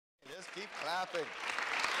Let's keep clapping.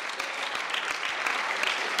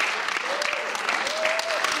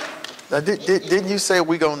 Now, didn't you say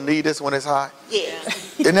we're going to need this when it's hot? Yeah.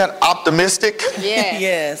 Isn't that optimistic? Yeah.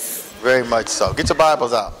 Yes. Very much so. Get your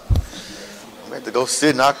Bibles out. We have to go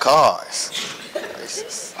sit in our cars.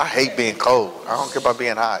 I hate being cold. I don't care about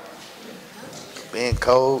being hot. Being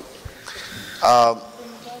cold.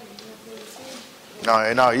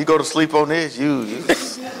 No, you go to sleep on this, you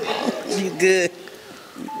good.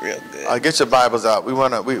 Real good. Get your Bibles out.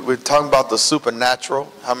 We're talking about the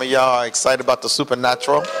supernatural. How many of y'all are excited about the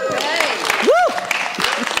supernatural? Hey. Woo!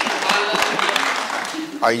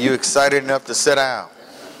 Are you excited enough to sit down?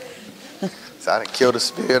 So I done killed the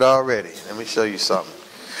spirit already. Let me show you something.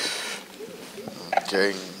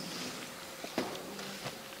 Okay.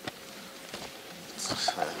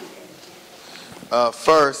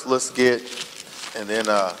 First, let's get, and then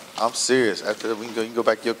I'm serious. After that, you can go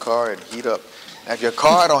back to your car and heat up. Now, if your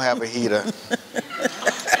car don't have a heater,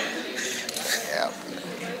 yeah.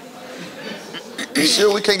 You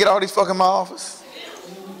sure we can't get all these fucking in my office?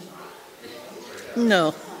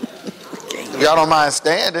 No. If y'all don't mind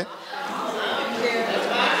standing.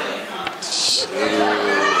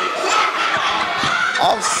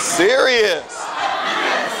 I'm serious.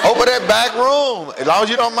 Open that back room. As long as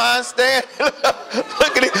you don't mind standing.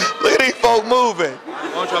 Look at these folk moving.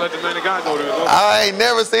 Why don't y'all let the man of God go there? I ain't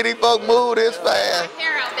never seen these folk move this fast.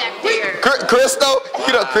 Hair out back there.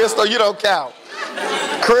 Crystal, you don't count.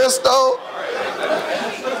 Crystal.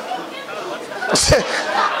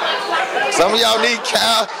 Some of y'all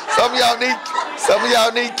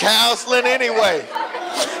need counseling anyway.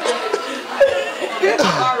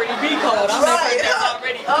 Already be cold. I'm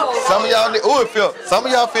already cold. Some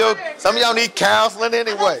of y'all need counseling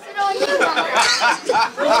anyway.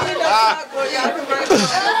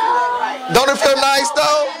 Don't it feel nice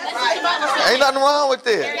though? Ain't nothing wrong with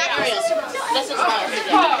this.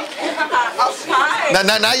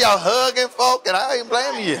 Now y'all hugging folk, and I ain't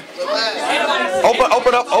blaming you.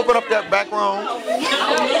 Open up that back room.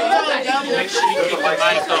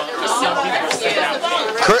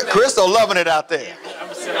 Crystal loving it out there.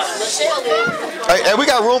 Hey, we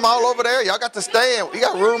got room all over there. Y'all got to stand. We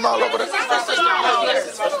got room all over there.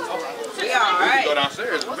 Go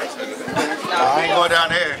downstairs. I ain't going down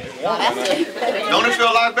there. Don't it feel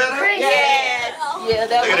a lot better? Yes. Yeah,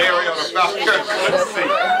 that Look at Harry on the balcony. Let's see.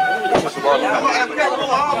 Mr. Barlowe. We got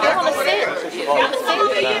room all over there.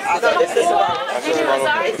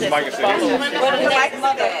 Mike is sitting here.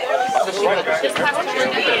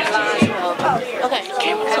 Okay.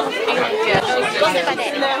 Go sit by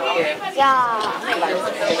that. Yeah.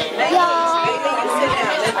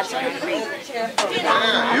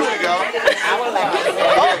 Here we go.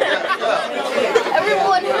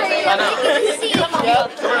 Everyone hurry up.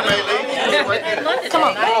 Come here, Maylee. Come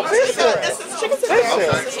on. Okay.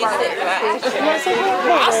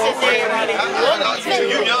 I'll sit there.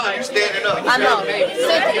 You young, you standing up. I know. Sit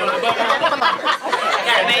there. Come on.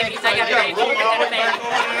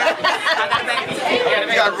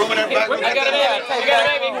 You got room in that back room?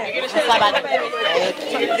 Fly by them.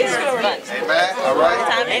 Amen. All right.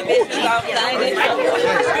 There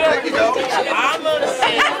you go. I'm gonna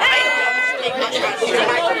say.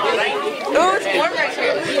 Ooh, it's warm right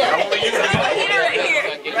here.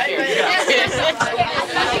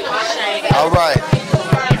 All right.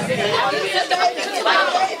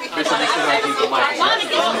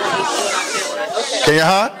 Can you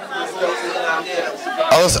hot?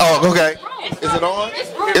 Oh, okay. Is it on?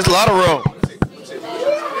 It's a lot of room.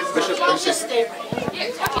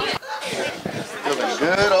 Feeling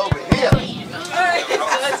good over here.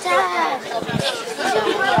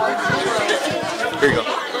 Here you go.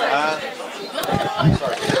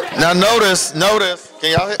 Now notice.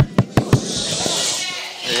 Can y'all hit?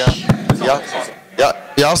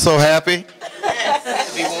 Y'all so happy?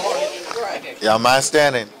 Y'all mind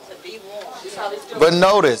standing? But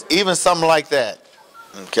notice, even something like that.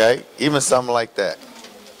 Okay? Even something like that.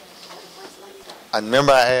 I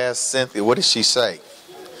remember I asked Cynthia, what did she say?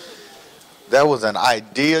 That was an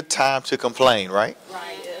ideal time to complain, right?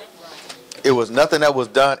 It was nothing that was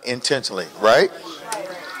done intentionally, right?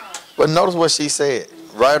 But notice what she said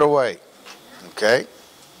right away. Okay?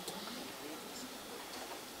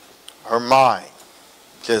 Her mind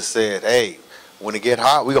just said, hey, when it get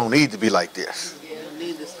hot, we're going to need to be like this.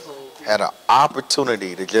 Had an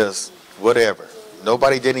opportunity to just whatever.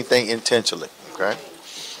 Nobody did anything intentionally, okay?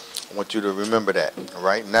 I want you to remember that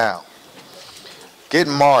right now. Get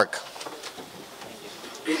Mark.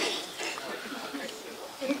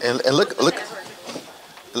 And look at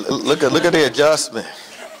the adjustment.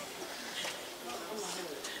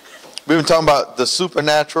 We've been talking about the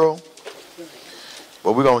supernatural,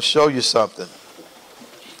 But we're going to show you something,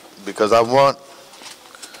 because I want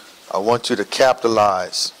you to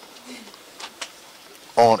capitalize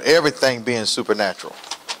on everything being supernatural.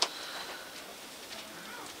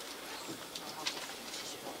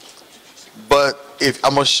 But if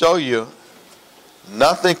I'm going to show you,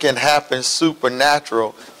 nothing can happen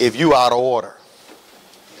supernatural if you out of order.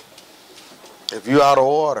 If you out of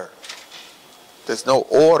order, there's no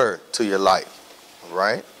order to your life,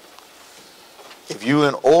 right? If you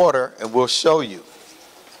in order, and we'll show you,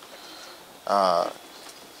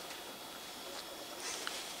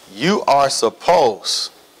 you are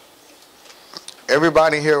supposed,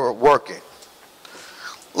 everybody here are working.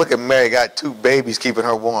 Look at Mary, got 2 babies keeping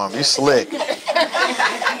her warm. You slick.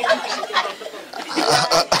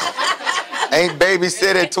 Ain't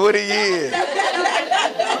babysitting 20 years.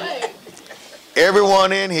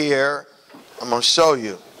 Everyone in here, I'm going to show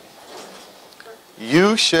you.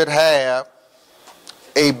 You should have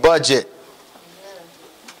a budget.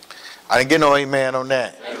 I didn't get no amen on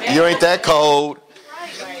that. Amen. You ain't that cold.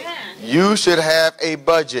 You should have a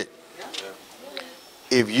budget.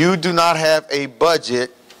 If you do not have a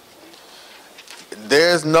budget,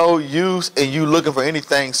 there's no use in you looking for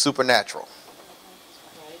anything supernatural,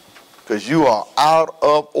 because you are out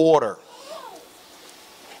of order.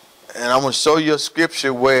 And I'm going to show you a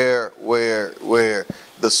scripture where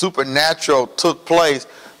the supernatural took place,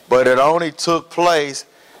 but it only took place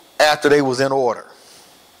after they was in order.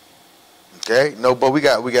 Okay? No, but we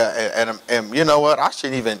got, and you know what? I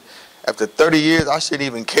shouldn't even, after 30 years, I shouldn't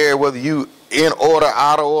even care whether you in order,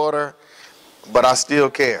 out of order, but I still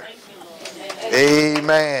care.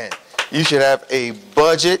 Amen. You should have a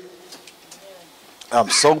budget. I'm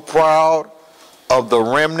so proud of the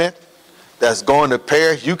remnant that's going to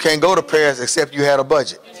Paris. You can't go to Paris except you had a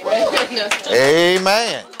budget.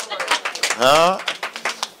 Amen.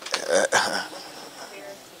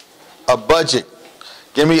 A budget.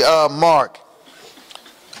 Give me Mark.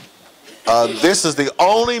 This is the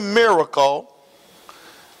only miracle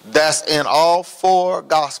that's in all 4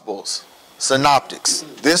 Gospels, synoptics.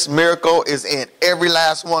 This miracle is in every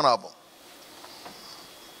last one of them.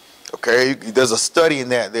 Okay, there's a study in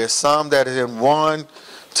that. There's some that is in 1,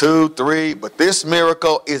 2, 3, but this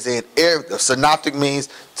miracle is in every. The synoptic means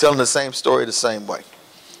telling the same story the same way,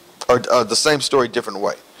 or the same story different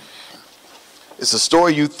way. It's a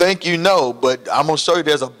story you think you know, but I'm going to show you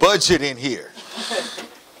there's a budget in here.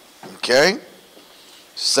 Okay?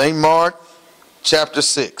 St. Mark chapter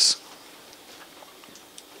 6.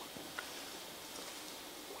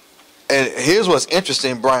 And here's what's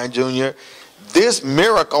interesting, Brian Jr. This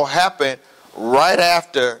miracle happened right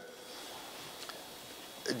after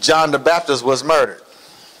John the Baptist was murdered.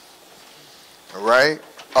 Right?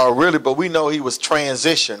 Really, but we know he was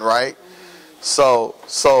transitioned, right? So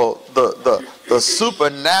the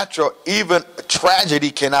supernatural, even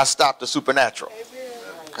tragedy cannot stop the supernatural.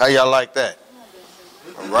 How y'all like that?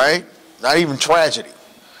 Right? Not even tragedy.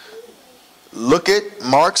 Look at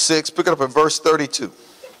Mark 6, pick it up in verse 32.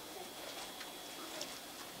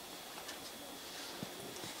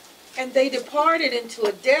 And they departed into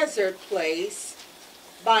a desert place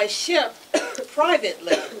by ship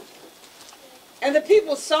privately. And the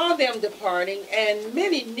people saw them departing, and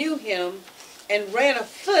many knew him, and ran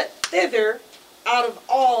afoot thither out of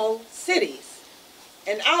all cities,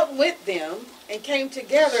 and outwent them, and came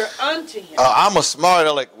together unto him. I'm a smart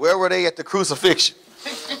aleck. Where were they at the crucifixion?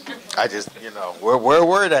 I just, where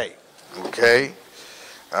were they? Okay.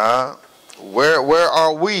 Where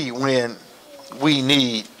are we when we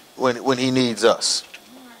need, when he needs us?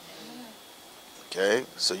 Okay.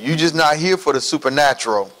 So you just not here for the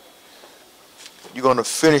supernatural. You're going to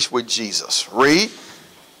finish with Jesus. Read.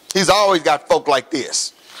 He's always got folk like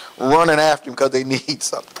this running after him because they need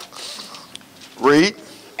something. Read.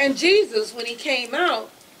 And Jesus, when he came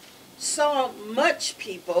out, saw much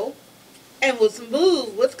people and was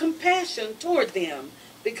moved with compassion toward them,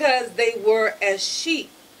 because they were as sheep,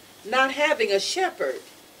 not having a shepherd.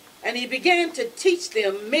 And he began to teach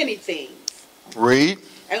them many things. Read.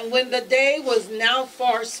 And when the day was now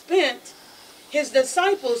far spent, his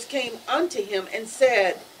disciples came unto him and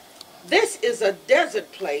said, This is a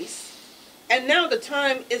desert place, and now the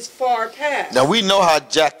time is far past. Now we know how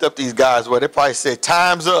jacked up these guys were. They probably said,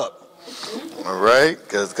 time's up. Mm-hmm. All right?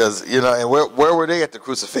 Because, and where were they at the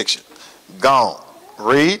crucifixion? Gone.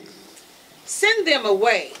 Read. Send them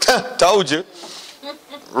away. Told you.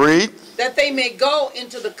 Read. That they may go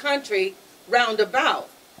into the country round about,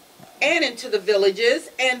 and into the villages,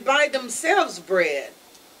 and buy themselves bread.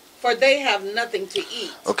 For they have nothing to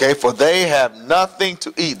eat. Okay, for they have nothing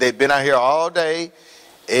to eat. They've been out here all day.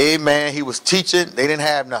 Amen. He was teaching. They didn't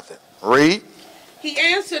have nothing. Read. He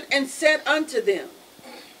answered and said unto them,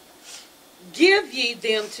 Give ye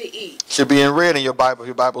them to eat. Should be in red in your Bible.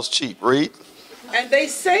 Your Bible's cheap. Read. And they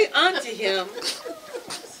say unto him,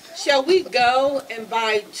 Shall we go and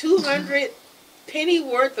buy 200 penny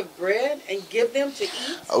worth of bread and give them to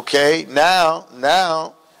eat? Okay, now,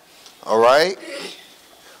 all right.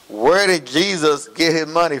 Where did Jesus get his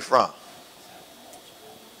money from?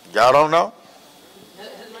 Y'all don't know?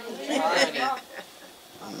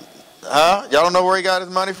 Huh? Y'all don't know where he got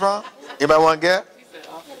his money from? Anybody want to guess?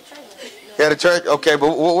 He had a church? Okay,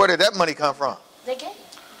 but where did that money come from? They gave.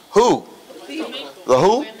 Who? The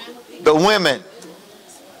who? The women.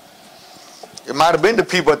 It might have been the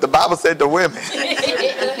people, but the Bible said the women.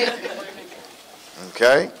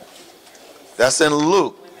 Okay? That's in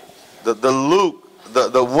Luke.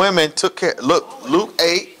 The women took care. Look, Luke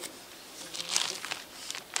 8.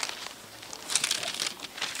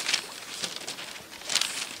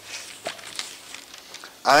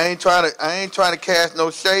 I ain't trying to cast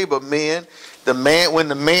no shade, but men, when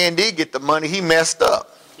the man did get the money, he messed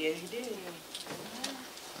up. Yeah, he did.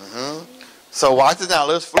 So watch this now.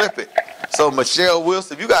 Let's flip it. So Michelle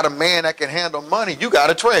Wilson, if you got a man that can handle money, you got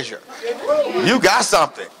a treasure. You got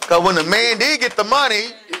something. Because when the man did get the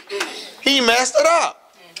money, he messed it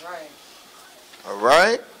up. All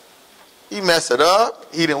right? He messed it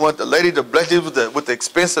up. He didn't want the lady to bless you with the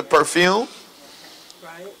expensive perfume.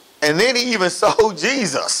 Right. And then he even sold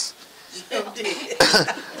Jesus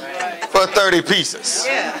for 30 pieces.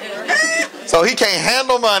 Yeah. So he can't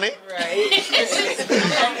handle money. Right.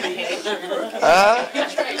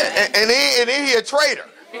 And then he a traitor.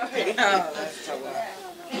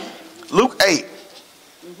 Luke 8.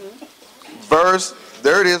 Verse,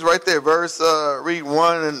 there it is right there. Verse, read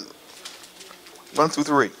 1 through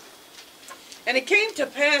 3. And it came to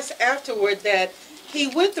pass afterward that he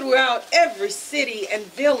went throughout every city and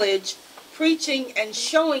village, preaching and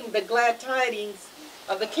showing the glad tidings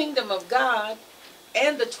of the kingdom of God,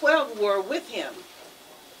 and the 12 were with him.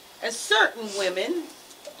 And certain women,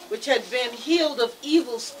 which had been healed of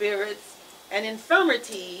evil spirits and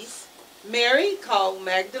infirmities, Mary called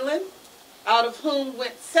Magdalene, out of whom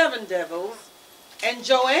went 7 devils, and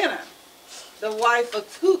Joanna, the wife of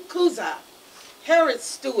Chuza, Herod's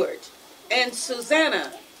steward, and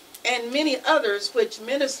Susanna, and many others which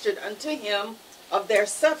ministered unto him of their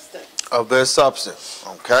substance. Of their substance.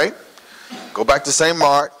 Okay. Go back to St.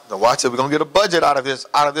 Mark. Now watch it. We're gonna get a budget out of this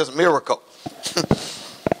miracle.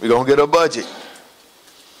 We're gonna get a budget.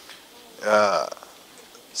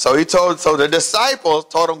 So the disciples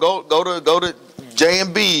told him go to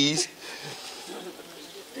J&B's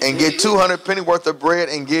and get 200 penny worth of bread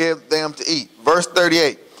and give them to eat. Verse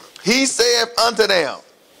 38. He saith unto them,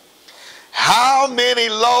 How many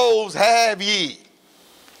loaves have ye?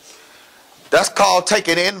 That's called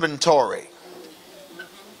taking inventory.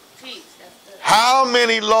 How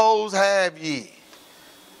many loaves have ye?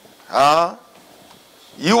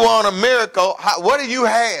 You want a miracle? What do you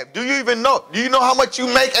have? Do you even know? Do you know how much you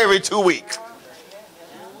make every 2 weeks?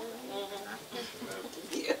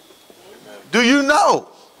 Do you know?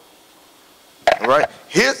 Right?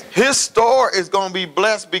 His store is going to be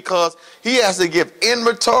blessed because he has to give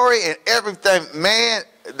inventory and everything. Man,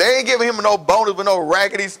 they ain't giving him no bonus with no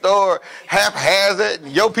raggedy store, haphazard,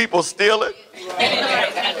 and your people steal it.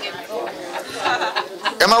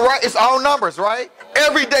 Am I right? It's all numbers, right?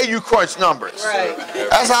 Every day you crunch numbers. Right.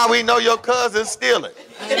 That's how we know your cousin's stealing.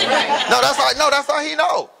 No, that's how he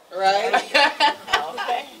know. Right.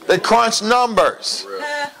 They crunch numbers.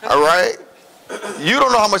 All right? You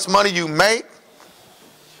don't know how much money you make.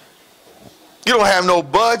 You don't have no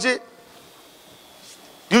budget.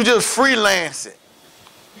 You just freelancing.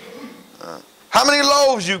 How many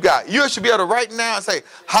loaves you got? You should be able to right now and say,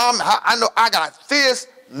 I know I got this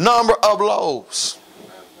number of loaves.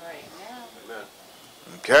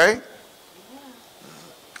 Okay?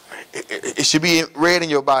 It should be read in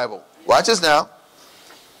your Bible. Watch this now.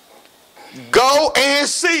 Go and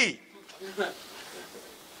see.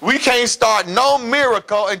 We can't start no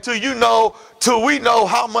miracle until we know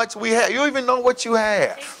how much we have. You don't even know what you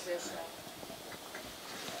have.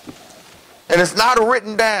 And it's not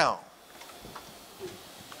written down.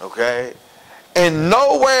 Okay? And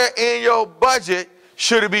nowhere in your budget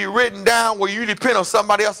should it be written down where you depend on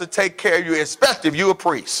somebody else to take care of you, especially if you're a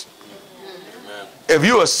priest. Amen. If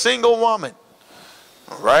you're a single woman.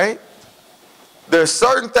 All right? There's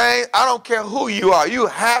certain things, I don't care who you are, you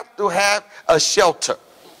have to have a shelter.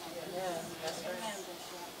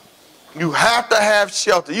 You have to have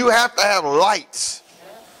shelter. You have to have lights.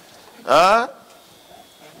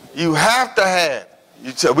 You have to have.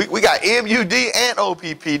 We got MUD and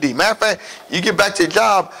OPPD. Matter of fact, you get back to your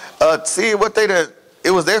job, see what they did.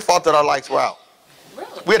 It was their fault that our lights were out.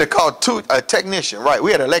 Really? We had to call a technician, right?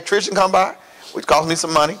 We had an electrician come by, which cost me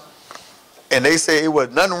some money. And they said it was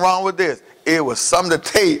nothing wrong with this. It was some of the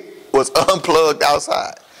tape was unplugged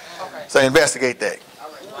outside. Okay. So investigate that.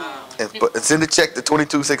 Wow. And send a check to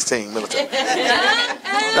 2216 military.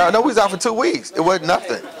 No, we was out for 2 weeks. It wasn't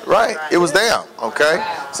nothing, right? It was them, okay?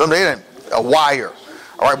 A wire,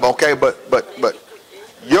 all right? Okay, but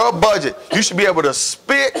your budget, you should be able to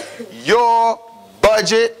spit your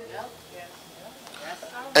budget.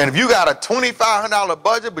 And if you got a $2,500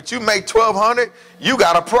 budget, but you make $1,200, you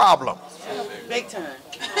got a problem. Big time.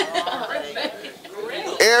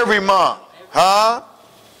 Every month, huh?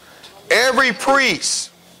 Every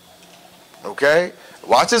priest, okay?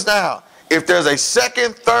 Watch this now. If there's a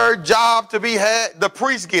second, third job to be had, the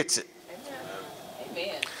priest gets it.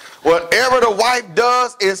 Amen. Whatever the wife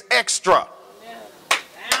does is extra.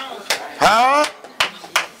 Huh?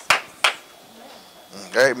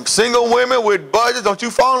 Okay. Single women with budgets, don't you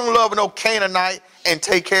fall in love with no Canaanite and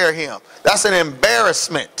take care of him. That's an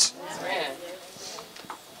embarrassment.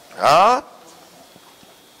 Huh?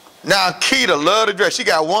 Now Keita love to dress. She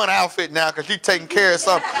got one outfit now because she's taking care of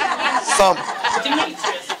some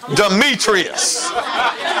Demetrius.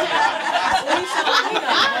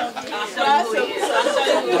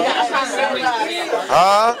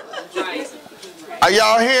 Huh? Are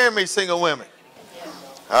y'all hearing me, single women?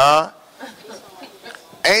 Huh?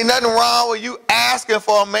 Ain't nothing wrong with you asking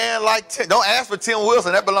for a man like Tim. Don't ask for Tim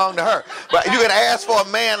Wilson. That belonged to her. But you can ask for a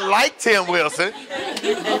man like Tim Wilson.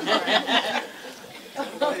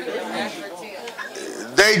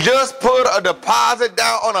 They just put a deposit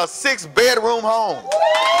down on a 6-bedroom home.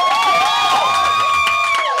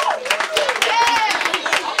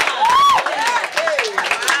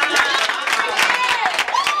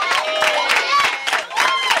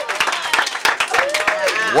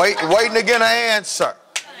 Waiting to get an answer.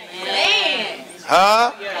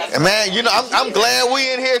 Huh? And man, you know, I'm glad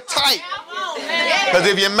we in here tight. Because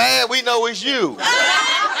if you're mad, we know it's you.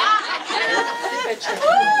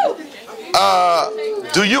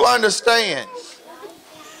 Do you understand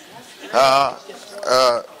that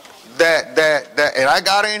and I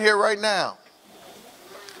got her in here right now,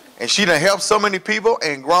 and she done helped so many people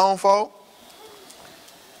and grown folk.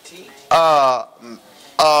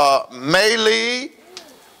 Maylee,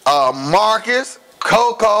 Marcus,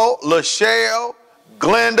 Coco, Lachelle,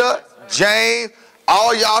 Glenda, James,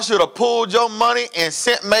 all y'all should have pulled your money and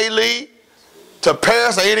sent Maylee to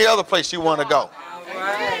Paris or any other place you want to go.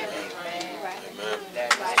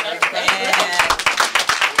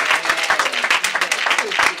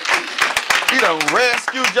 He done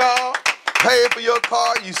rescued y'all, paid for your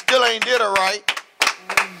car, you still ain't did it right.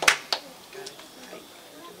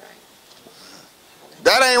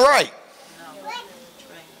 That ain't right.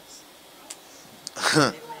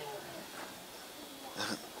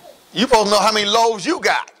 You supposed to know how many loaves you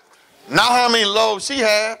got, not how many loaves she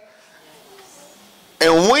had.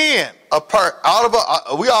 And when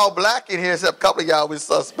we all black in here, except a couple of y'all we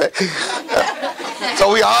suspect.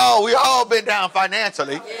 So we all been down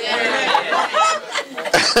financially.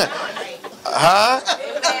 Huh?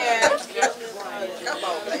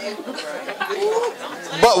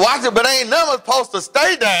 But watch it, but ain't none of us supposed to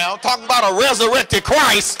stay down talking about a resurrected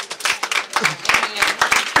Christ.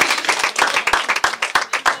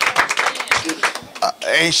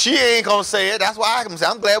 And she ain't gonna say it. That's why I can say,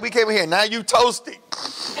 I'm glad we came in here. Now you toasted.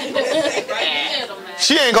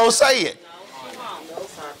 She ain't gonna say it.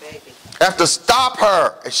 Have to stop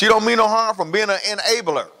her. And she don't mean no harm from being an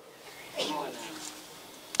enabler.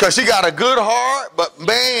 Because she got a good heart, but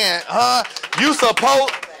man, huh? You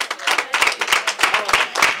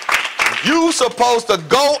supposed to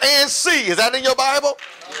go and see. Is that in your Bible?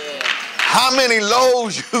 How many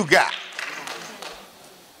loaves you got?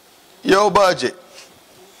 Your budget.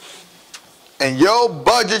 And your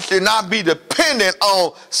budget should not be dependent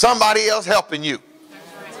on somebody else helping you.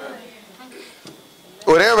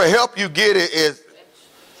 Whatever help you get is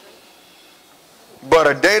but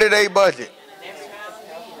a day-to-day budget.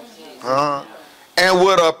 And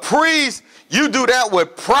with a priest, you do that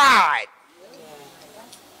with pride.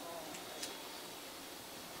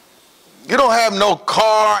 You don't have no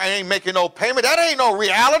car and ain't making no payment. That ain't no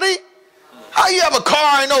reality. How you have a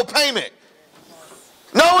car and no payment?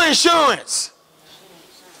 No insurance.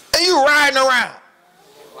 And you riding around.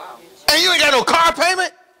 And you ain't got no car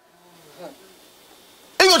payment?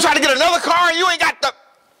 And you gonna try to get another car and you ain't got the...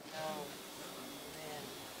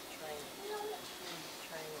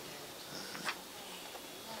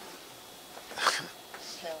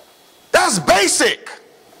 That's basic.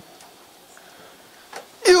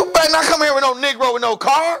 You better not come here with no Negro with no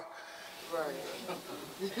car.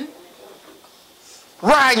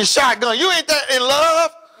 Riding shotgun. You ain't that in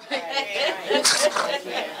love.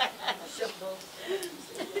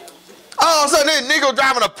 All of a sudden, this Negro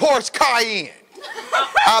driving a Porsche Cayenne.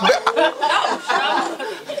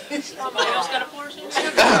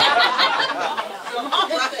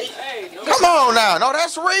 Come on now. No,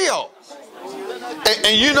 that's real.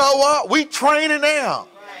 And you know what? We training them.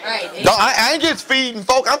 I ain't just feeding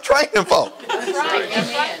folk. I'm training folk.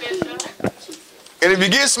 And if you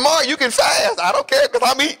get smart, you can fast. I don't care because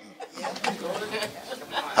I'm eating.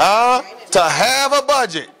 To have a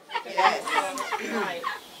budget.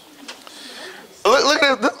 Look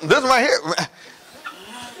at this right here.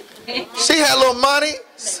 She had a little money.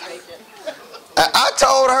 I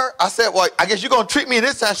told her, I said, well, I guess you're going to treat me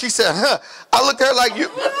this time. She said, huh. I looked at her like, you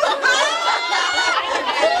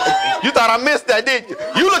thought I missed that, didn't you?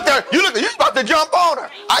 You looked at her, you about to jump on her.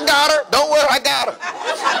 I got her. Don't worry, I got her.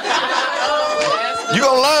 You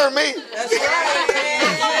going to learn me.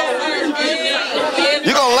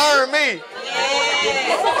 You going to learn me.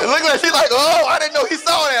 Look like she's like, oh, I didn't know he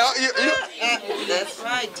saw that. That's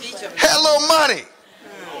right, teach him. Had a little money.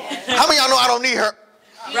 How many of y'all know I don't need her?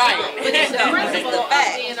 Right. It's the principle of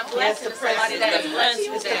being a blessing to somebody that is blessed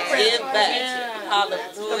to give back.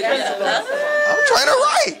 Hallelujah. I'm trying to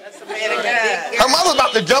write. Her mother's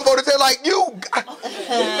about to jump over the tail like you.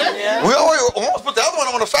 We almost put the other one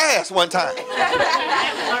on a fast one time.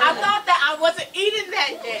 I thought that I wasn't eating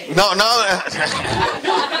that day. No.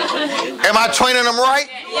 Am I training them right?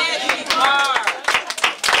 Yes, you are.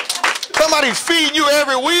 Somebody's feeding you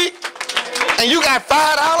every week, and you got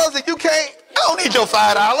 $5 and you can't. I don't need your $5.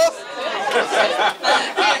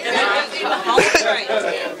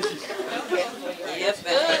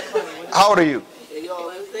 How old are you?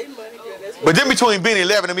 But then between being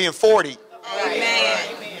 11 and being 40. Amen.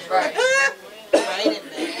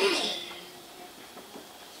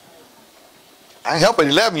 I ain't helping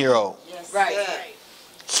an 11-year-old. Right.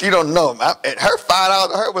 She don't know. Her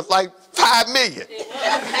 $5 to her was like $5 million.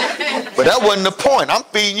 But that wasn't the point. I'm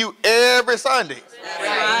feeding you every Sunday.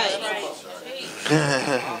 Right. And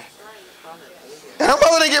her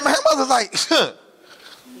mother didn't get mad. Her mother's like, I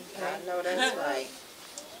know that's right.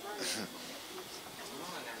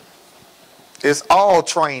 it's all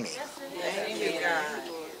training. Thank you, God.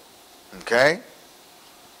 Okay?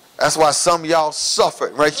 That's why some of y'all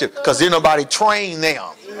suffer, right? Because didn't nobody train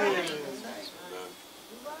them.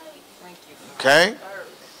 Okay?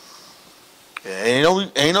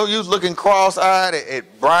 Yeah, ain't no use looking cross-eyed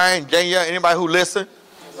at Brian, Danielle, anybody who listen.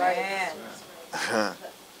 Right.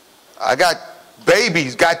 I got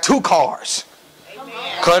babies, got 2 cars.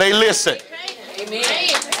 Because they listen.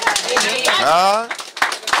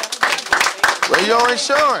 Where your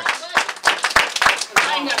insurance?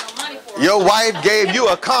 Your wife gave you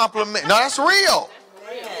a compliment. No, that's real.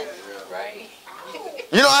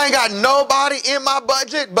 You know, I ain't got nobody in my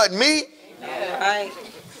budget but me. Right.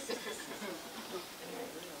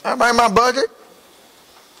 Everybody in my budget?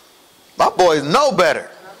 My boys know better.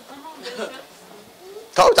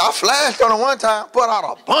 Told you, I flashed on them one time, put out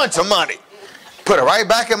a bunch of money. Put it right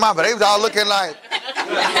back in my, but they was all looking like,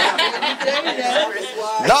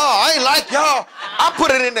 no, I ain't like y'all. I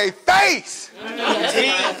put it in their face.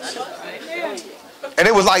 And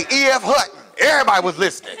it was like E.F. Hutton. Everybody was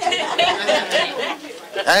listening.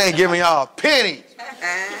 I ain't giving y'all a penny.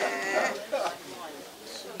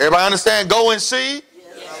 Everybody understand go and see?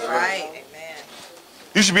 Right. Amen.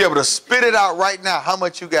 You should be able to spit it out right now how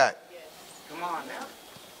much you got. Come on now.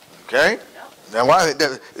 Okay? Now why you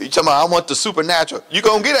talking about I want the supernatural? You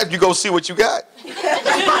gonna get it, you go see what you got. I'm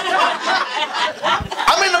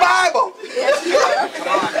in the Bible.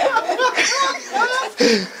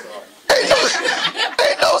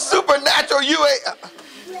 ain't no supernatural. You ain't.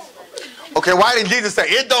 Okay, why didn't Jesus say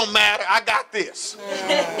it don't matter? I got this.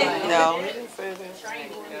 No.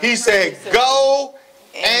 He said, go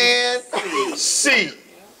and see.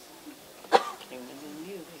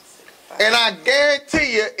 And I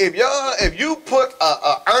guarantee you, if you put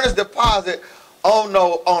a earnest deposit on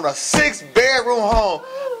a 6-bedroom home,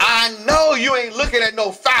 I know you ain't looking at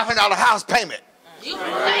no $500 house payment. You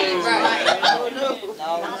right.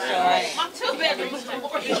 No, that's right. My 2-bedroom's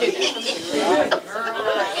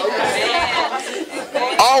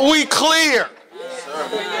Are we clear?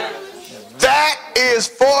 That is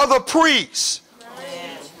for the priest.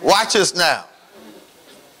 Watch this now.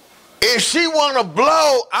 If she want to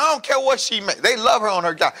blow, I don't care what she makes. They love her on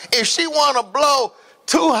her job. If she want to blow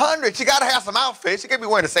 $200, she got to have some outfits. She can't be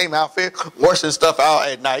wearing the same outfit, washing stuff out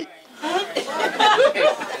at night.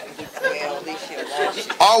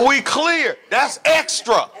 Are we clear? That's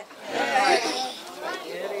extra.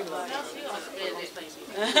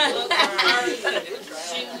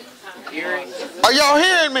 Are y'all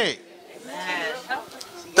hearing me?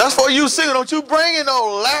 That's for you single. Don't you bring in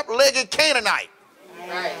no lap-legged Canaanite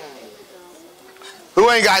who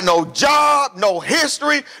ain't got no job, no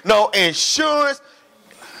history, no insurance,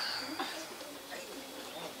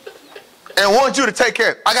 and want you to take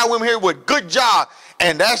care of it. I got women here with good job,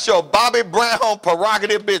 and that's your Bobby Brown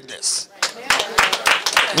prerogative business.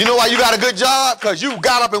 You know why you got a good job? Because you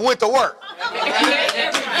got up and went to work.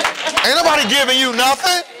 Ain't nobody giving you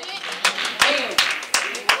nothing.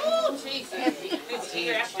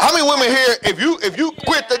 How many women here, if you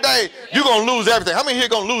quit today, you're going to lose everything? How many here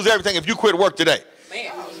going to lose everything if you quit work today?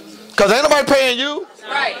 Because ain't nobody paying you.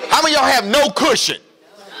 How many of y'all have no cushion?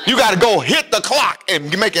 You got to go hit the clock and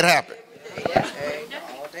make it happen.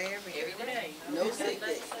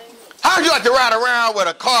 How would you like to ride around with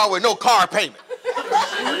a car with no car payment?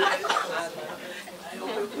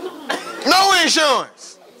 No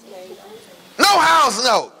insurance. No house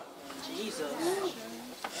note.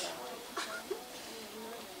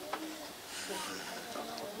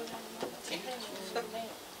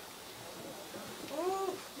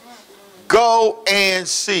 Go and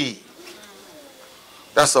see.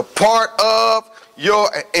 That's a part of your,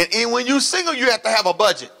 and when you single, you have to have a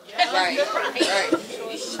budget. Right.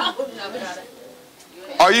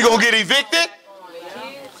 Are you going to get evicted?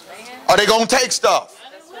 Are they going to take stuff?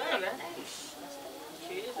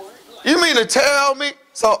 You mean to tell me?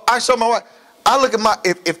 So I show my wife, I look at my,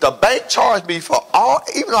 if the bank charged me for all,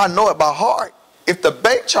 even though I know it by heart, if the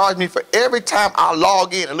bank charged me for every time I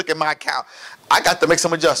log in and look at my account, I got to make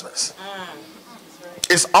some adjustments.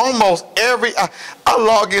 It's almost every, I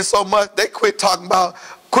log in so much, they quit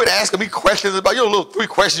asking me questions about, you know, little 3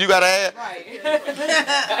 questions you got to ask.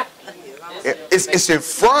 Right. It's in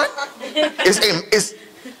front.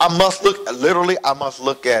 I must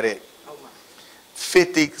look at it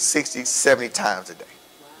 50, 60, 70 times a day.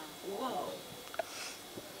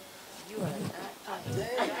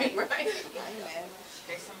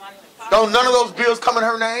 Don't none of those bills come in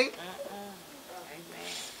her name?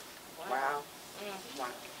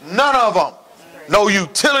 None of them. No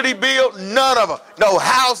utility bill, none of them. No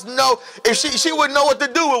house, no. If she wouldn't know what to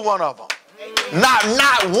do with one of them. Not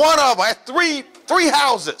one of them. That's three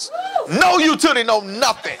houses. No utility, no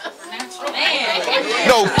nothing.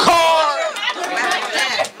 No car.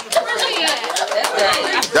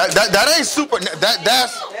 That ain't super.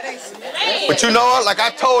 That's. But you know what? Like I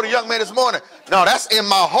told a young man this morning. No, that's in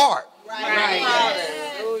my heart.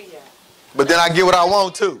 But then I get what I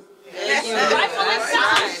want too.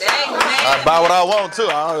 I buy what I want to.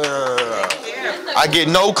 I get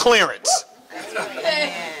no clearance.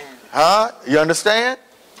 Huh? You understand?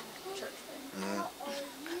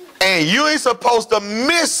 And you ain't supposed to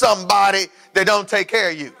miss somebody that don't take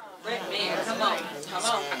care of you. Come on.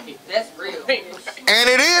 That's real. And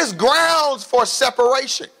it is grounds for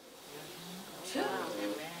separation.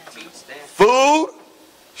 Food,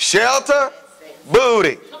 shelter,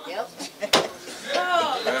 booty.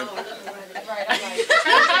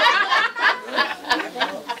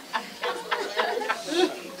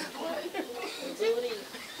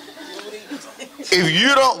 If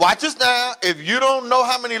you don't, watch this now, if you don't know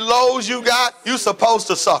how many loaves you got, you're supposed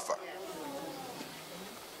to suffer.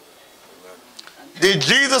 Did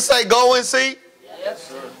Jesus say go and see? Yes,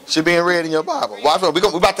 sir. Should be in red in your Bible. Watch, I'm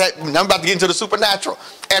about to get into the supernatural.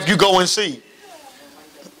 After you go and see.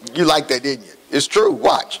 You like that, didn't you? It's true.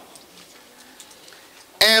 Watch.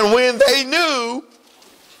 And when they knew,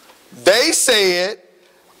 they said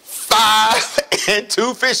 5 and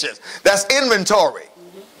 2 fishes. That's inventory.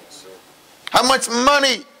 How much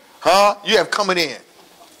money, you have coming in?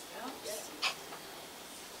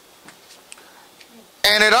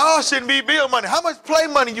 And it all shouldn't be bill money. How much play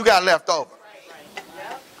money you got left over?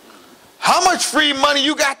 How much free money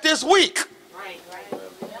you got this week?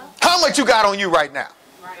 How much you got on you right now?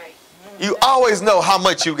 You always know how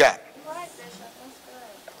much you got.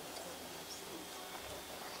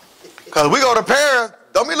 Because we go to Paris,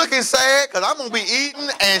 don't be looking sad, because I'm going to be eating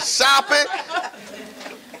and shopping.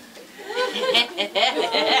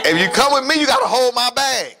 If you come with me, you got to hold my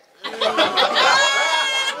bag.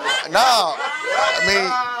 No, I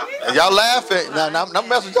mean, y'all laughing. No, I'm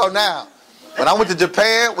messing with y'all now. When I went to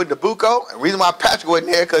Japan with the Buko, the reason why Patrick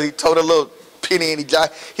wasn't there, because he told a little penny and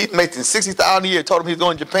he's making $60,000 a year. Told him he was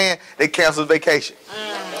going to Japan. They canceled his vacation.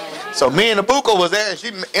 So me and the Buko was there, and she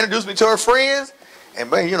introduced me to her friends. And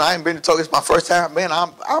man, you know, I ain't been to Tokyo. It's my first time. Man,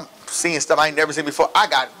 I'm seeing stuff I ain't never seen before. I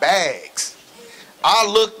got bags. I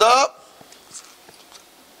looked up.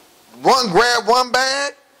 one grabbed one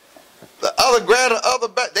bag, the other grabbed the other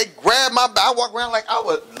bag. They grabbed my bag. I walked around like I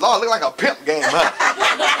was, Lord, look like a pimp game, huh?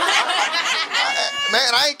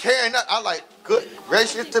 Man, I ain't carrying nothing. I'm like, good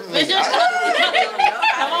gracious to me.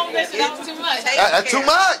 Come on, listen, that was too much. That's too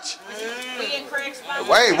much. We in Craig's spot.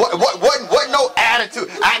 Wait, what no attitude.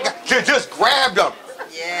 I just grabbed them.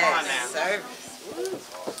 Yes, service.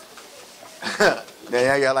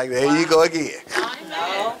 Now y'all like, there you go again.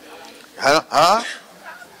 No. Huh?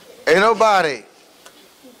 Ain't nobody.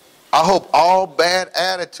 I hope all bad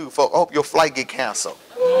attitude, folks. I hope your flight get canceled.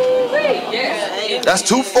 That's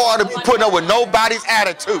too far to be putting up with nobody's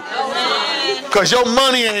attitude. Because your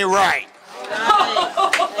money ain't right.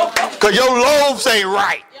 Because your loaves ain't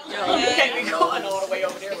right. You can't be going all the way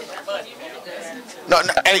over there with no money. No,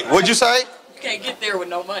 hey, what'd you say? You can't get there with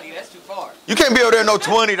no money. That's too far. You can't be over there no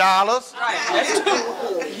 $20. Right. That's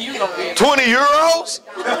too. You gonna be 20 euros?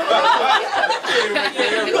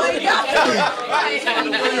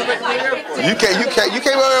 You can't be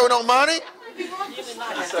over there with no money? Ain't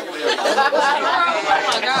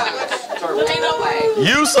no way.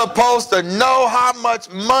 You supposed to know how much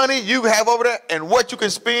money you have over there and what you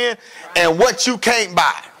can spend and what you can't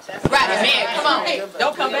buy. Right, man. Come on. Hey,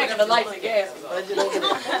 don't come back and the lights and gas is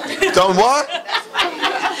off. Don't what?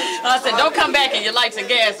 I said, don't come back and your lights and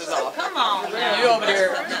gas is off. Come on. You over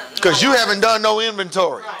there. Because you haven't done no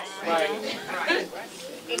inventory.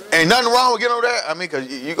 Ain't nothing wrong with getting over there. I mean, because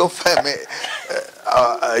you go, man,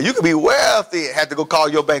 you could be wealthy and have to go call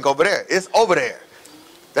your bank over there. It's over there.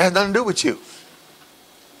 That has nothing to do with you.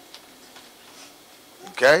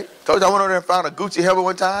 Okay? Told you I went over there and found a Gucci helmet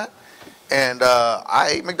one time. And I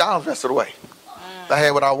ate McDonald's the rest of the way. I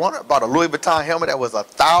had what I wanted. Bought a Louis Vuitton helmet that was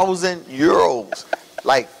 1,000 euros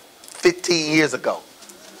like 15 years ago.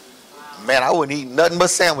 Man, I wouldn't eat nothing but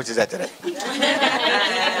sandwiches after that.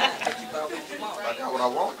 I got what I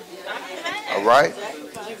want. All right.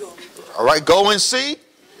 All right, go and see.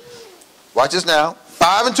 Watch this now.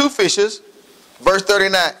 5 and 2 fishes. Verse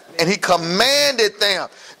 39. And he commanded them.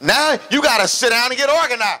 Now you got to sit down and get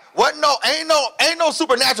organized. What? No, ain't no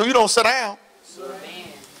supernatural. You don't sit down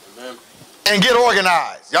and get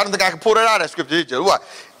organized. Y'all don't think I can pull that out of that scripture, did you? What?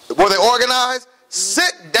 Were they organized?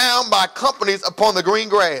 Sit down by companies upon the green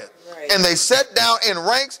grass. Right. And they sat down in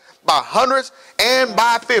ranks by hundreds and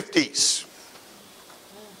by 50s.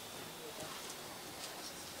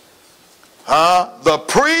 The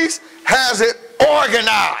priest has it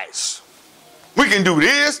organized. We can do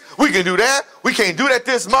this. We can do that. We can't do that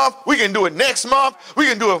this month. We can do it next month. We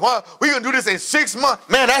can do it. We can do this in 6 months.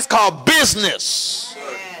 Man, that's called business.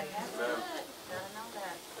 Amen.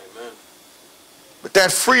 But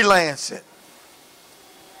that freelancing,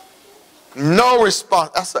 no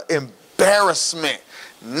response. That's an embarrassment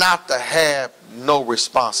not to have no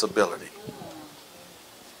responsibility.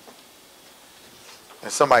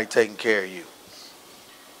 And somebody taking care of you.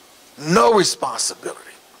 No responsibility.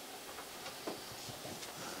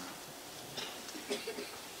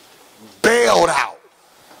 Bailed out.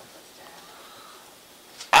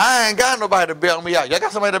 I ain't got nobody to bail me out. Y'all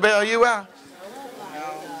got somebody to bail you out?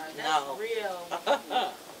 No.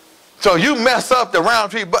 So you mess up the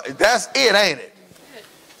round tree, but that's it, ain't it?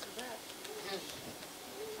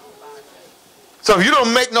 So if you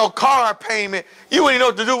don't make no car payment, you wouldn't know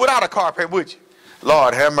what to do without a car payment, would you?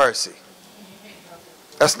 Lord, have mercy.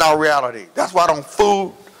 That's not reality. That's why I don't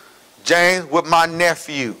fool James with my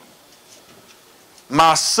nephew.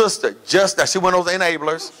 My sister, just that she went over the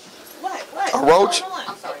enablers. What? A roach.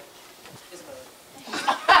 I'm sorry.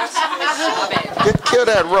 Kill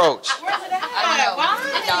that roach. Where's it at? I know.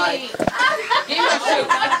 It died. Give me my shoe.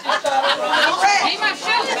 Give me my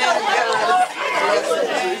shoe.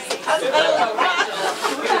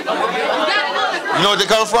 You know where they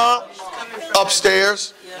come from?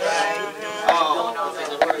 Upstairs.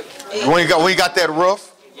 When you got that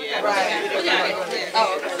roof.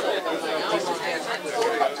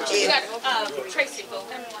 Tracy.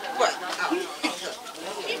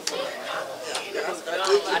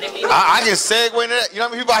 I can segue into that. You know how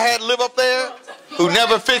many people I had to live up there who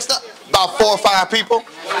never fixed up? About 4 or 5 people.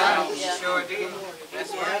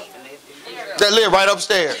 That live right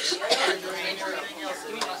upstairs.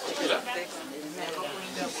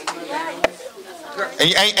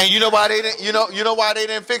 And you know why they didn't? You know why they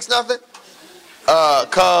didn't fix nothing?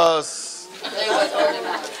 Cause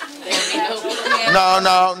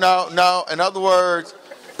no. In other words,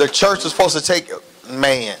 the church was supposed to take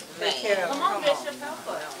man.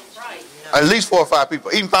 At least 4 or 5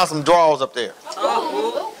 people. Even found some drawers up there.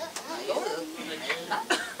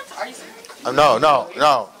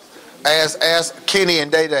 No. Ask Kenny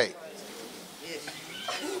and Day Day.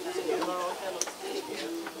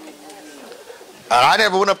 I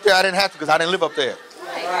never went up there. I didn't have to because I didn't live up there.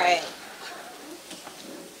 Right.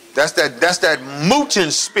 That's that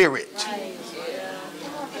mooching spirit.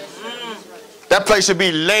 That place should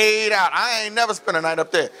be laid out. I ain't never spent a night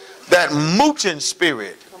up there. That mooching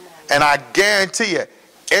spirit. And I guarantee you,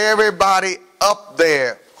 everybody up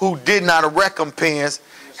there who did not recompense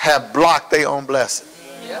have blocked their own blessing.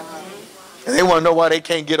 And they want to know why they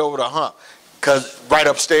can't get over the hump. Because right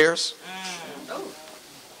upstairs.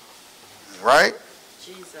 Right?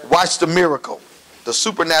 Watch the miracle. The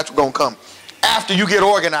supernatural going to come after you get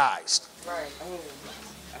organized.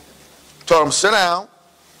 Told them, sit down.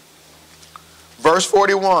 Verse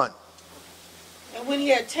 41. And when he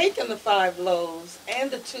had taken the 5 loaves and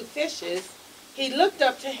the 2 fishes, he looked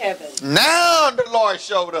up to heaven. Now the Lord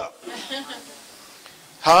showed up.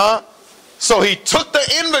 Huh? So he took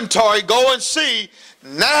the inventory, go and see.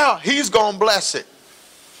 Now he's going to bless it.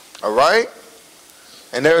 All right?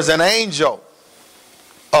 And there's an angel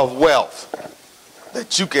of wealth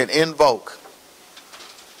that you can invoke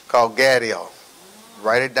called Gadiel.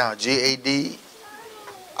 Write it down. Gadiel.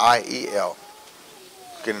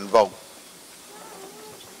 You can invoke.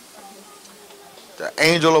 The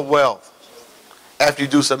angel of wealth. After you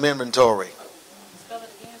do some inventory.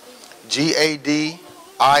 Gadiel.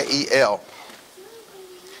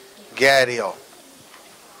 Gadiel.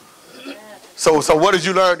 So what did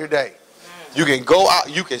you learn today? You can go out,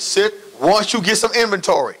 you can sit once you get some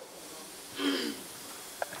inventory.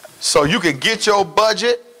 So you can get your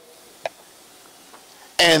budget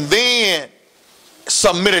and then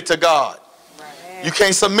submit it to God. Right. You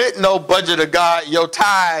can't submit no budget to God. Your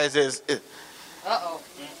tithes is. Uh-oh.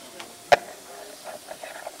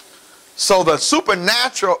 So the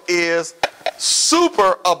supernatural is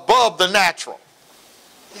super above the natural.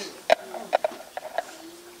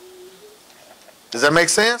 Does that make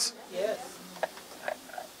sense? Yes.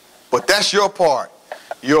 But that's your part.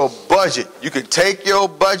 Your budget. You can take your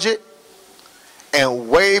budget and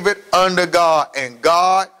wave it under God. And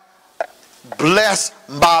God, bless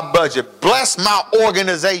my budget. Bless my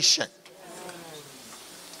organization.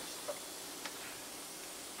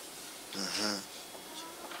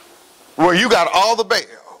 Where you got all the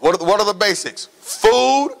basics. What are the basics?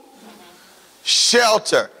 Food,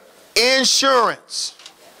 shelter, insurance,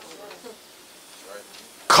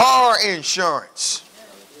 car insurance.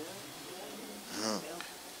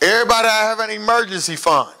 Everybody have an emergency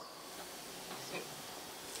fund.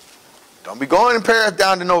 Don't be going in Paris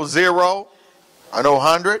down to no 0 or no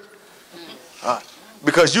 100.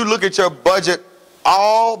 Because you look at your budget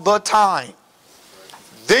all the time.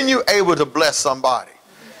 Then you're able to bless somebody.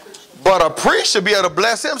 But a priest should be able to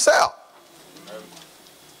bless himself.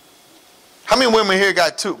 How many women here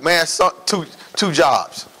got two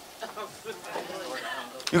jobs?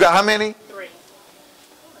 You got how many? 3.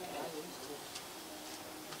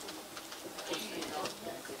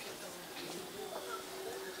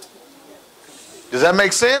 Does that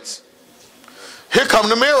make sense? Here come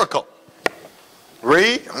the miracle.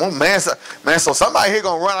 Read. Oh, man, so somebody here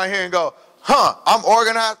going to run out here and go, huh, I'm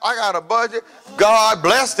organized. I got a budget. God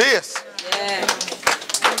bless this. Yeah.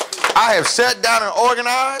 I have sat down and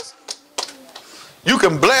organized. You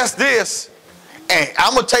can bless this. And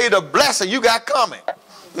I'm going to tell you the blessing you got coming.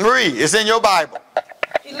 Read. It's in your Bible.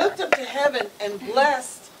 He looked up to heaven and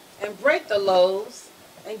blessed and brake the loaves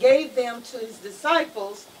and gave them to his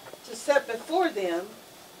disciples to set before them.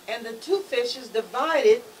 And the 2 fishes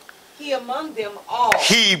divided he among them all.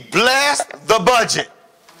 He blessed the budget.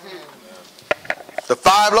 The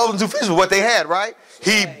 5 loaves and 2 fishes was what they had, right?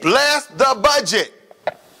 He blessed the budget.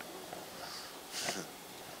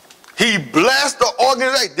 He blessed the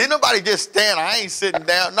organization. Didn't nobody just stand, I ain't sitting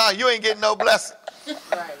down. No, you ain't getting no blessing.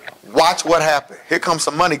 Right. Watch what happened. Here comes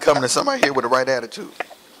some money coming to somebody here with the right attitude.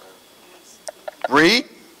 Read.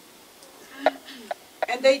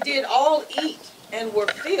 And they did all eat and were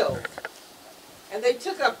filled. And they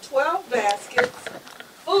took up 12 baskets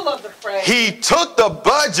full of the fragments. He took the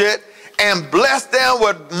budget and blessed them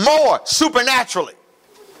with more supernaturally.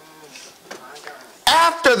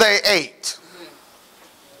 After they ate.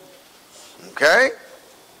 Okay?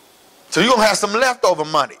 So you're going to have some leftover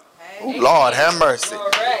money. Ooh, Lord, have mercy.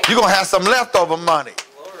 You're going to have some leftover money.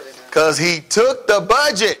 Because he took the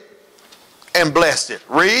budget and blessed it.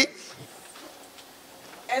 Read.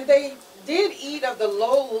 And they did eat of the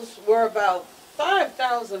loaves were about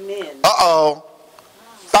 5,000 men. Uh-oh.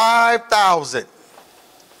 5,000.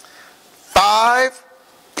 5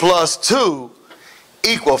 plus 2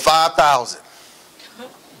 equal 5,000.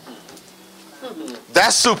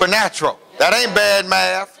 That's supernatural. That ain't bad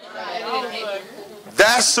math.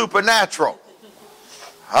 That's supernatural.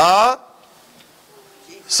 Huh?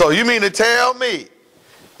 So you mean to tell me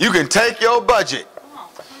you can take your budget,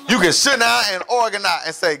 you can sit down and organize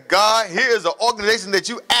and say, God, here's the organization that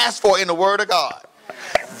you asked for in the Word of God.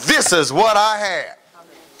 This is what I have.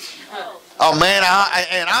 Oh man,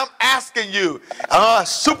 and I'm asking you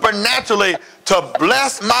supernaturally to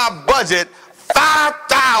bless my budget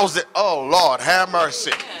 5,000. Oh Lord, have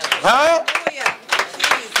mercy. Huh?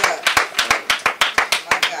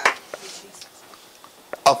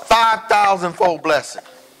 A 5,000-fold blessing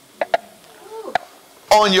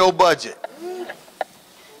on your budget.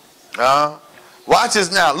 Watch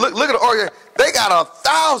this now. Look at the organization. They got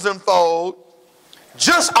 1,000-fold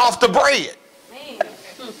just off the bread.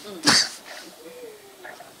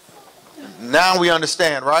 Now we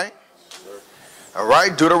understand, right? All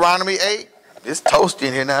right, Deuteronomy 8. It's toasty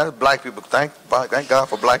in here now. It's black people. Thank God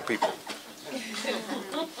for black people.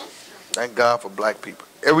 Thank God for black people.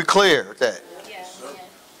 Are we clear with that? Yes.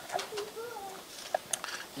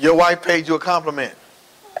 Your wife paid you a compliment.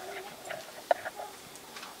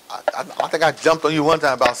 I think I jumped on you one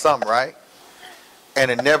time about something, right? And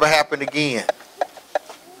it never happened again.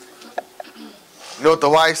 You know what the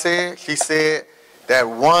wife said? She said that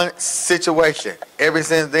one situation, ever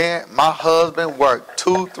since then, my husband worked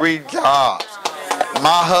 2-3 jobs.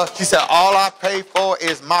 She said, all I pay for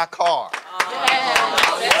is my car.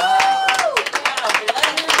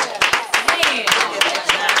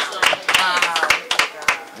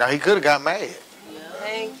 Now he could have got mad.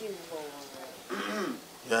 Thank you, Lord.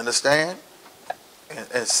 You understand?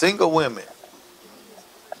 And single women.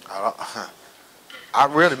 I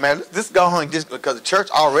really, man, this go on just because the church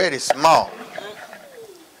already small.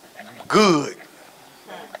 Good.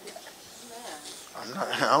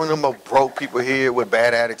 I don't know about broke people here with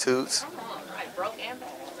bad attitudes. Broke and bad.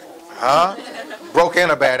 Huh? Broke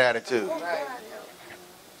and a bad attitude.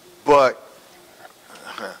 But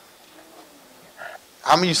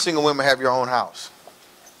how many single women have your own house?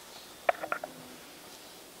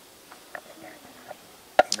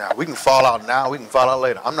 Now, we can fall out now, we can fall out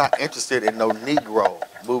later. I'm not interested in no Negro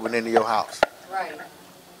moving into your house. Right.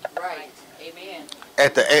 Amen.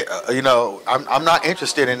 At the, I'm not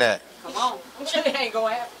interested in that. Come on. It ain't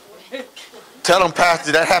gonna happen. Tell them,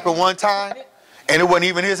 Pastor, that happened one time, and it wasn't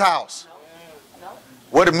even his house. No.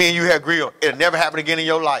 What if me and you had grilled? It'll never happen again in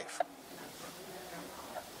your life.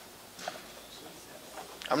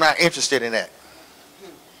 I'm not interested in that.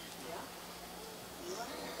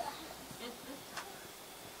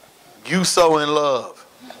 You so in love.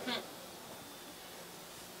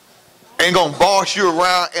 Ain't gonna boss you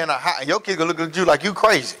around in a house. Your kids gonna look at you like you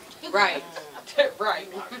crazy. Right.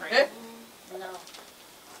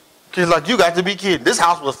 Kids like, you got to be kidding. This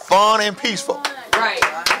house was fun and peaceful. Right.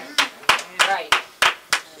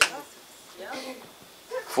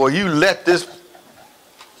 For you let this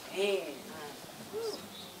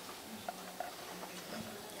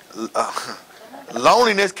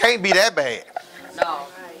loneliness can't be that bad. No.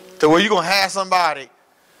 To where you're going to have somebody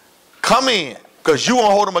come in because you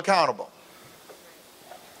won't hold them accountable.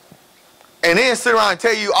 And then sit around and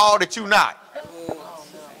tell you all that you're not.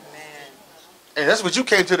 And that's what you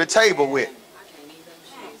came to the table with.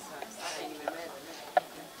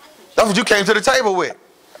 That's what you came to the table with.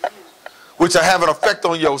 Which will have an effect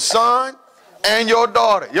on your son and your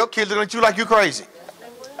daughter. Your kids looking at you like you crazy.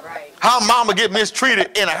 Right. How mama get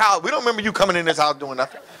mistreated in a house. We don't remember you coming in this house doing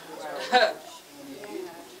nothing.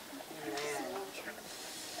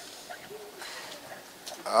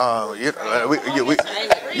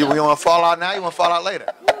 You want to fall out now? You want to fall out later?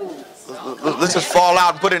 Let's just fall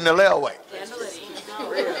out and put it in the layaway.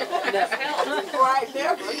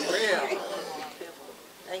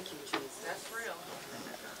 Thank you, Jesus. That's real.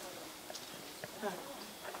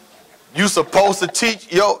 You supposed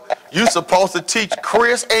to teach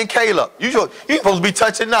Chris and Caleb. You supposed to be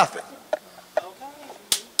touching nothing.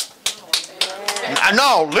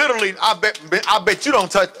 No, literally, I bet you don't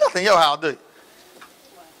touch nothing in your house, do you?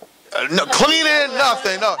 No, cleaning,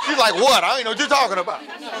 nothing. No. She's like, what? I ain't know what you're talking about.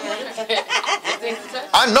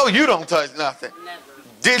 I know you don't touch nothing.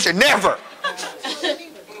 Dish it, never.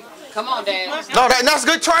 Come on, Dad. No, that's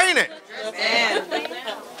good training.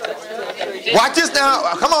 Watch this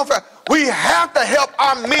now. Come on, we have to help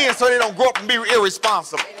our men so they don't grow up and be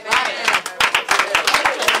irresponsible.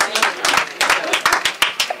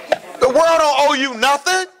 The world don't owe you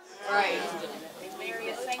nothing. Right.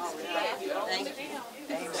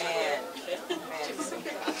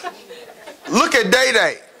 Look at Day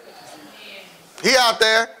Day. He out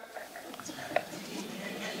there.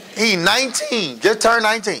 He 19, just turned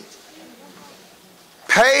 19.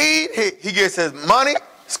 Paid, he gets his money,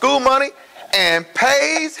 school money, and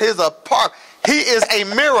pays his apartment. He is a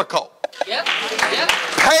miracle. Yep. Yep.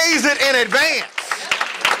 Pays it in advance.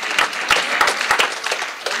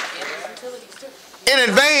 In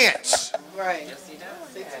advance. Right.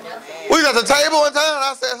 We was at the table one time and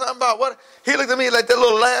I said something about what? He looked at me like that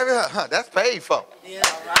little laugh. Huh, that's paid for. Yeah,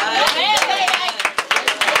 right.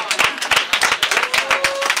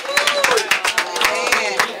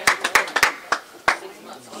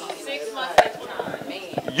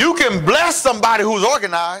 You can bless somebody who's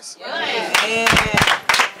organized. Amen.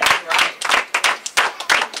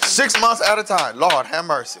 6 months at a time. Lord, have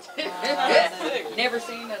mercy. Never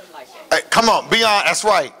seen nothing like that. Hey, come on, be honest. That's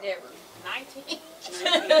right. Never. 19.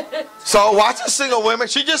 So watch the single women.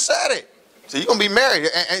 She just said it. So you're going to be married.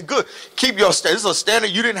 And good. Keep your standard. This is a standard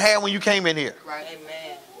you didn't have when you came in here. Right.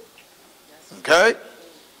 Amen. Okay?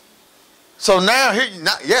 So now, here,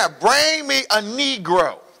 yeah, bring me a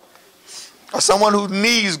Negro. Or someone whose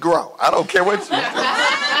knees grow. I don't care what you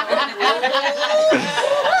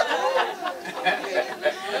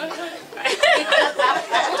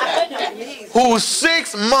who's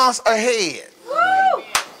 6 months ahead.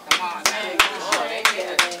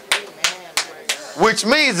 Which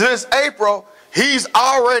means this April, he's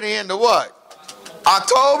already into what?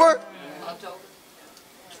 October?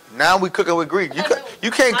 Now we cooking with Greek.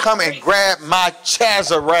 You can't come and grab my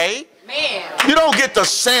Chazare. Man. You don't get to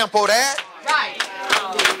sample that. Right.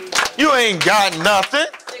 You ain't got nothing.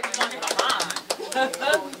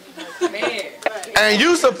 Man. And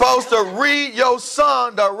you supposed to read your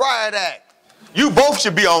son the riot act. You both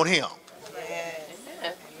should be on him.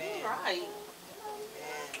 Right.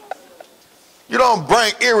 You don't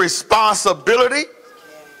bring irresponsibility.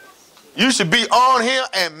 You should be on him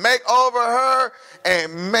and make over her.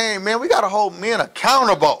 And man, we got to hold men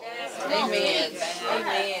accountable. Amen.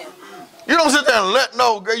 Amen. You don't sit there and let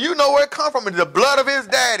no girl. You know where it come from. It's the blood of his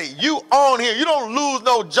daddy. You on him. You don't lose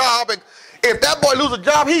no job. And if that boy loses a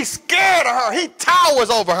job, he's scared of her. He towers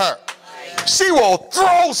over her. She will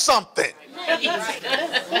throw something.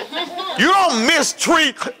 You don't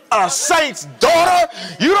mistreat a saint's daughter.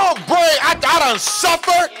 You don't bring, I done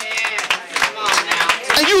suffered.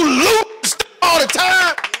 And you lose all the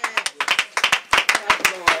time.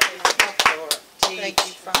 Thank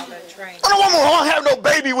you, Father. Train. I don't want to have no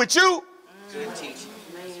baby with you. That's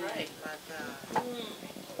right.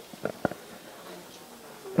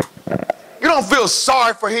 You don't feel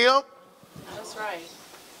sorry for him. That's right.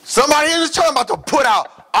 Somebody in this church about to put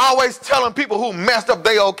out, always telling people who messed up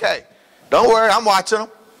they okay. Don't worry, I'm watching them.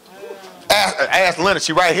 Ask Linda,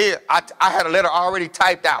 she right here. I had a letter already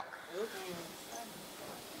typed out.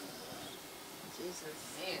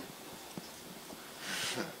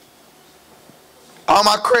 All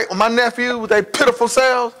my nephews with their pitiful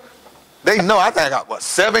selves, they know I think I got, what,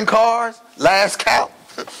 7 cars, last count.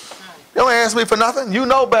 You don't ask me for nothing. You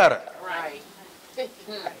know better. Right.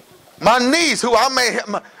 My niece, who I made,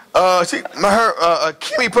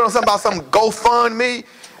 Kimmy put on something about some GoFundMe.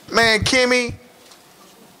 Man, Kimmy,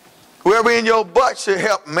 whoever in your butt should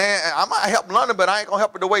help, man. I might help London, but I ain't going to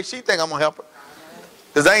help her the way she think I'm going to help her.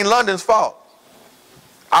 Because it ain't London's fault.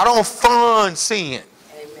 I don't fund sin.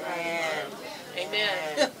 Amen.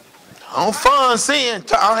 Amen. I don't fund sin.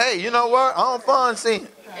 Hey, you know what? I don't fund sin.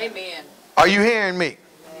 Amen. Are you hearing me?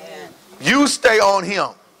 Amen. You stay on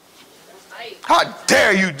him. How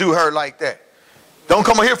dare you do her like that? Don't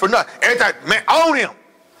come on here for nothing. Everything, man, own him.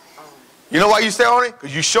 You know why you stay on him?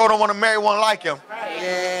 Because you sure don't want to marry one like him.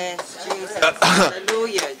 Yes, Jesus.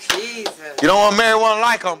 Hallelujah, Jesus. You don't want to marry one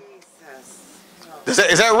like him. Jesus.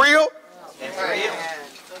 Is that real?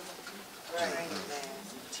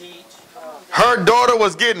 Her daughter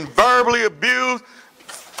was getting verbally abused.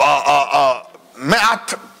 Man, I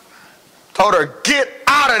told her, get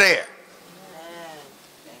out of there.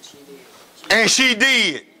 And she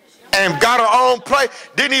did. And got her own place.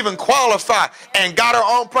 Didn't even qualify. And got her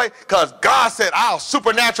own place. Because God said, I'll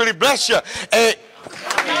supernaturally bless you. And she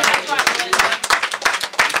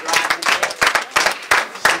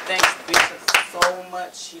thanks Bishop so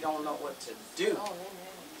much she don't know what to do.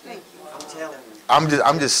 Thank you. I'm telling you.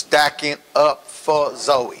 I'm just stacking up for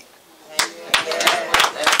Zoe.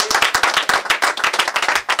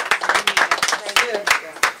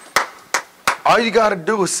 All you got to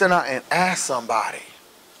do is sit out and ask somebody.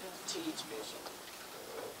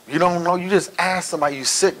 You don't know, you just ask somebody, you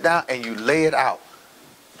sit down and you lay it out,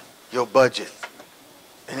 your budget,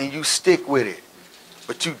 and then you stick with it.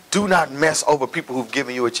 But you do not mess over people who've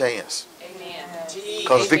given you a chance. Amen.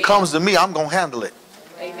 Because if it comes to me, I'm going to handle it.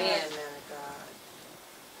 Amen.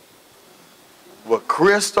 What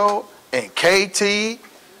Crystal and KT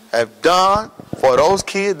have done for those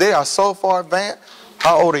kids, they are so far advanced.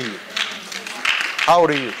 How old are you? How old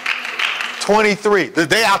are you? 23.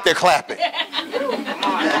 They out there clapping.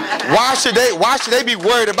 Why should they be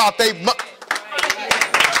worried about they?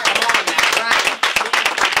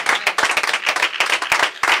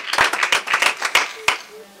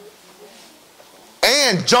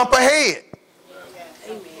 And jump ahead.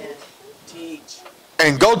 Amen. Teach.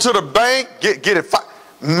 And go to the bank, get it.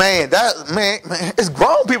 Man, it's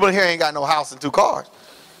grown people in here ain't got no house and 2 cars.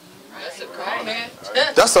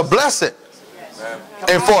 That's a blessing.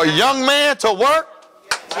 And for a young man to work.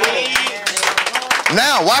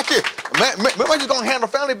 Now watch it. We're just gonna handle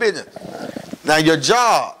family business. Now your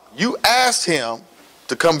job, you asked him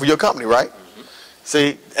to come for your company, right?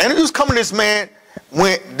 See, Andrew's coming to this man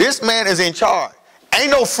when this man is in charge. Ain't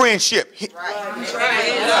no friendship. That's right.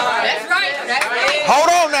 Hold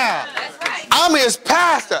on now. I'm his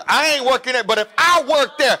pastor. I ain't working there, but if I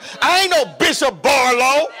work there, I ain't no Bishop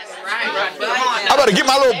Barlowe. I better get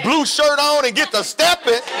my little blue shirt on and get to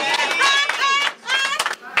stepping.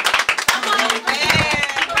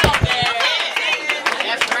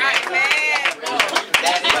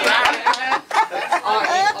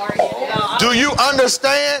 Do you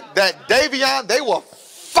understand that Davion, they were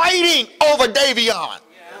fighting over Davion?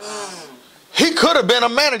 He could have been a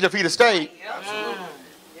manager if he'd have stayed.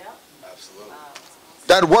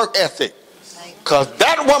 That work ethic. Because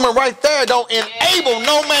that woman right there don't enable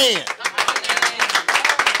no man.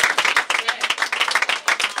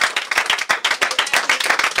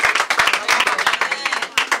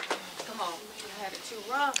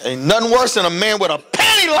 Ain't nothing worse than a man with a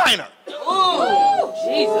panty liner. Ooh,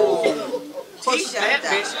 Jesus. Teach that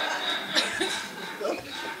bitch.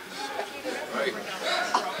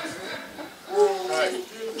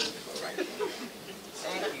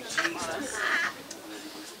 Thank you, Jesus.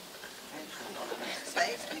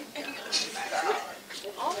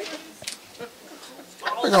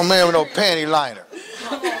 There's no man with no panty liner.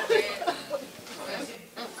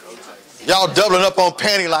 Y'all doubling up on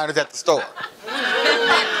panty liners at the store.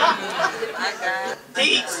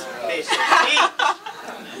 Teach, Bishop.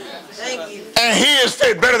 Thank you. And his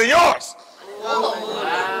fit better than yours.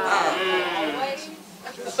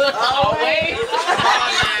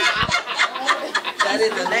 That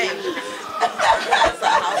is the name. That's a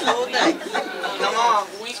household name. Come on.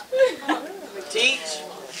 Teach.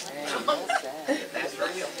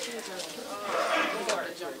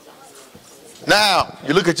 Now,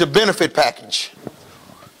 you look at your benefit package.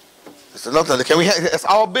 It's another, it's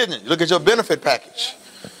all business. You look at your benefit package.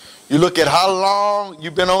 You look at how long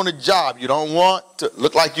you've been on the job. You don't want to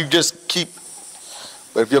look like you just keep.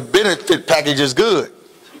 But if your benefit package is good.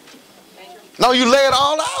 No, you lay it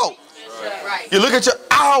all out. You look at your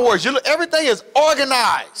hours. You look, everything is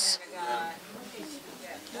organized.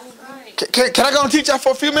 Can I go and teach that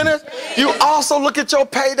for a few minutes? You also look at your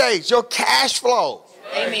paydays, your cash flow.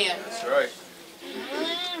 Amen. That's right.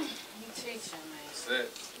 Teach him, man. That's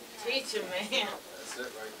it. Teach him, man. That's it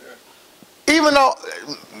right there. Even though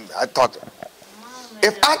I talked to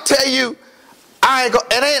if I tell you I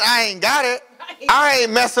ain't got it, I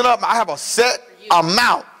ain't messing up. I have a set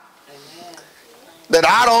amount that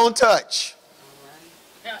I don't touch.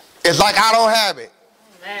 It's like I don't have it.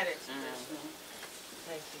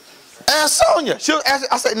 Ask Sonia. She'll ask,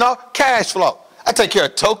 I say, no, cash flow. I take care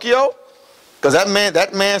of Tokyo, because that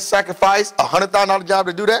man sacrificed a $100,000 job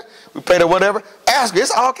to do that. We paid her whatever. Ask her,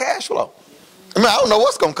 it's all cash flow. I mean, I don't know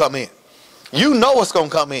what's going to come in. You know what's going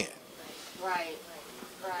to come in. Right.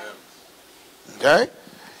 Okay?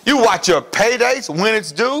 You watch your paydays when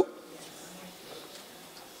it's due.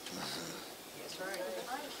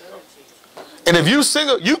 And if you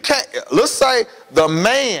single, you can't, let's say the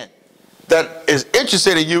man that is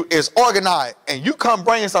interested in you is organized and you come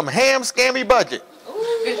bringing some ham-scammy budget.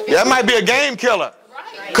 That might be a game killer.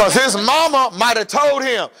 Because his mama might have told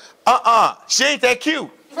him, she ain't that cute.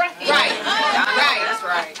 Right. That's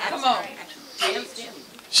right. Come on.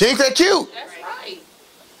 She ain't that cute. That's right.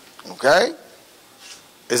 Okay?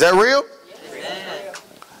 Is that real?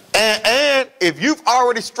 And if you've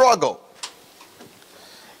already struggled,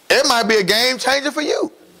 it might be a game changer for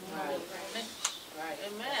you.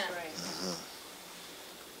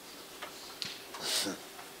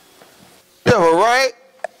 You have a right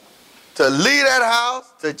to leave that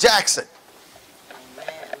house to Jackson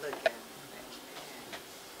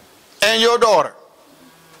and your daughter.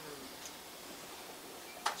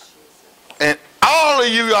 And all of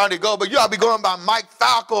you ought to go, but you ought to be going by Mike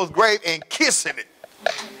Falco's grave and kissing it.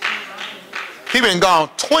 He been gone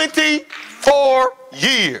 24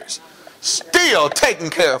 years, still taking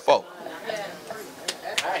care of folk.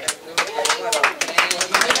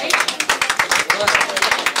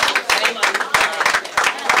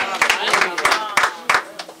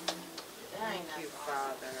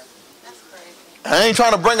 I ain't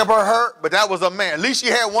trying to bring up her hurt, but that was a man. At least she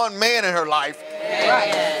had one man in her life.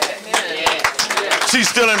 She's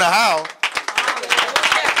still in the house.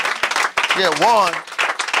 Yeah, one.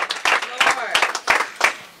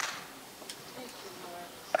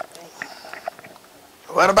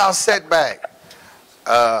 What about setback?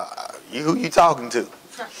 Who you talking to?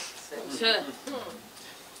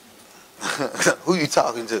 Who you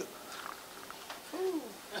talking to?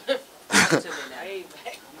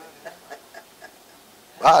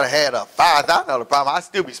 I'd have had a $5,000 problem. I'd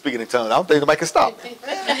still be speaking in tongues. I don't think nobody can stop me.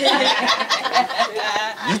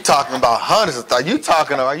 You talking about hundreds of thoughts. You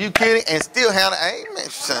talking about, are you kidding? And still having, amen.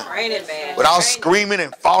 Raining, man. Without screaming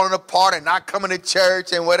and falling apart and not coming to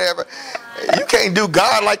church and whatever. You can't do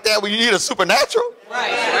God like that when you need a supernatural.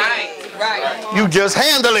 Right. You just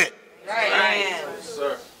handle it. Right. Yes,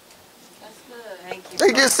 sir. That's good. Thank you.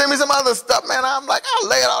 They just send me some other stuff, man. I'm like, I'll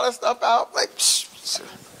lay all that stuff out. Like, Thank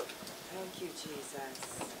you,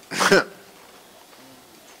 Jesus.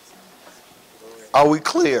 are we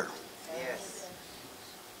clear? Yes.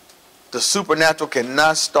 The supernatural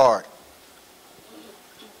cannot start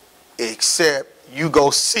except you go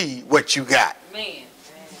see what you got. Man.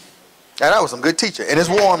 Now, that was some good teaching. And it's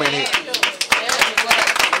warm in here.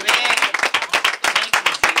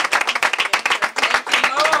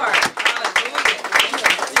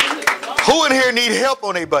 Who in here need help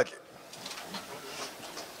on their budget?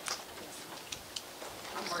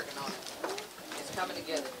 I'm working on it. It's coming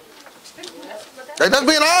together. They just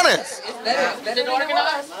being honest. It's better than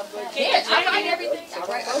organized. Yeah, I write everything.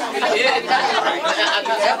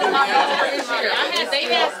 They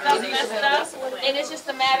had stuff messed up, and it's just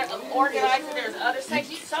a matter of organizing. There's other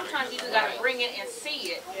sections. Sometimes you just gotta bring it and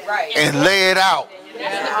see it. Right. And lay it out.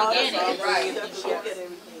 That's the beginning. Right.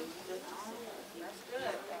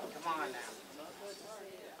 Come on now.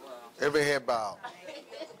 Every head bowed.